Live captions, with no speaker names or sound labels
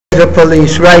The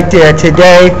police right there.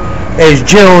 Today is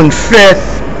June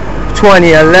 5th,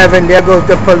 2011. There goes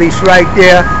the police right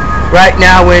there. Right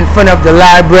now we're in front of the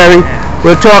library.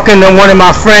 We're talking to one of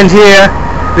my friends here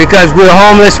because we're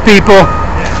homeless people.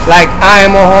 Like I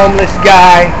am a homeless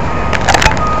guy.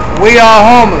 We are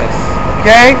homeless,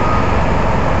 okay?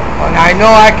 And I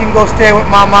know I can go stay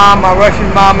with my mom, my Russian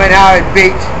mom in Howard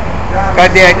Beach,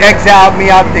 because they had exiled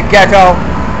me out the ghetto.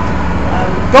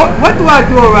 What do I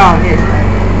do around here?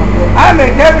 I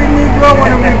make every Negro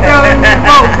want to rebel in the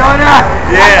vote, don't I?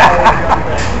 Yeah.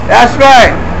 That's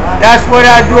right. That's what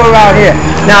I do around here.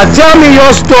 Now tell me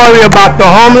your story about the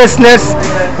homelessness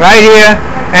right here,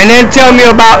 and then tell me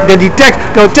about the detectives.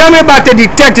 Don't tell me about the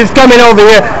detectives coming over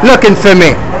here looking for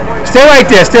me. Stay right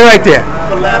there. Stay right there.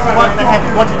 The last month I had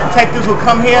a bunch of detectives who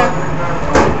come here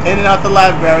in and out the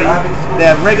library. They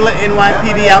have regular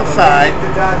NYPD outside.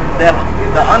 They have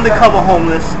the undercover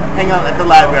homeless hang out at the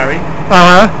library.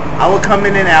 I would come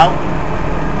in and out.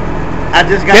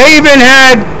 They even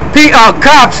had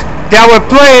cops that were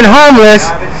playing homeless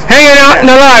hanging out in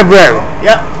the library.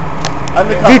 Yep.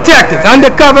 Undercover. Detectives,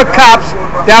 undercover cops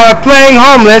that were playing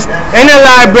homeless in the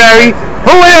library.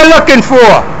 Who were they looking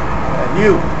for?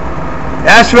 You.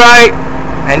 That's right.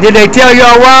 And did they tell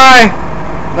y'all why?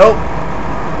 Nope.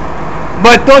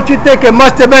 But don't you think it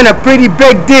must have been a pretty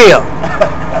big deal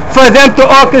for them to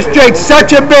orchestrate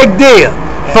such a big deal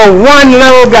for one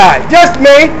little guy? Just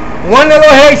me, one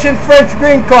little Haitian French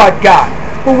green card guy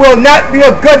who will not be a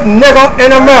good nigger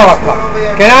in America.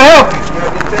 Can I help you?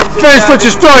 Finish with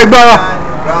your story, brother.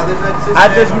 I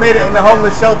just made it in the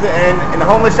homeless shelter, and in the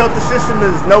homeless shelter system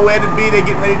there's nowhere to be. They're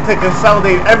getting ready to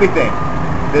consolidate everything.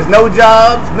 There's no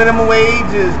jobs, minimum wage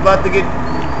is about to get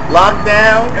locked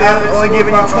down. They're only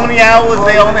giving you 20 hours.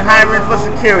 They're only hiring for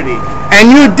security. And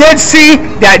you did see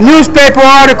that newspaper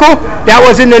article that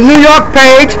was in the New York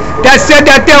page that said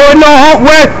that there were no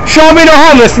show me the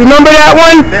homeless. Remember that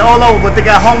one? They're all over, but they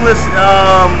got homeless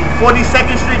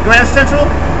 42nd Street, Grand Central.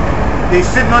 They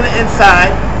sitting on the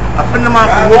inside. A friend of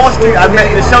mine from Wall Street, I met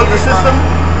in the shelter system.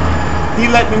 He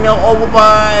let me know over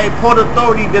by Port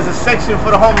Authority there's a section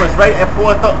for the homeless right at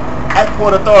Port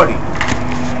Authority.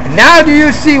 Now do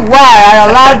you see why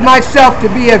I allowed myself to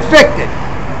be evicted,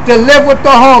 to live with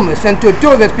the homeless, and to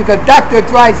do this? Because Dr.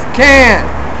 Drice can.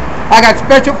 I got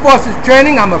special forces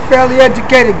training. I'm a fairly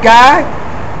educated guy,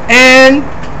 and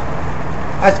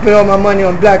I spend all my money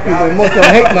on black people, and most of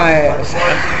them hate my ass.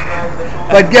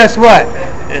 But guess what?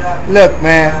 Look,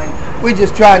 man, we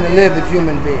just trying to live as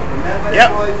human beings. Yep.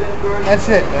 That's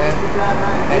it, man.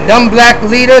 And them black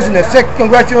leaders in the 6th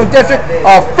Congressional District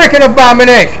are a freaking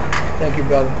abomination. Thank you,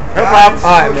 brother. No problem. All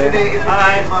right, man. All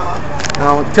right. I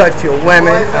don't touch your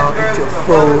women. I don't eat your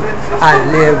food. I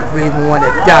live, breathe, and want to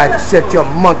die to set your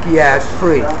monkey ass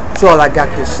free. That's all I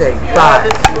got to say. Bye.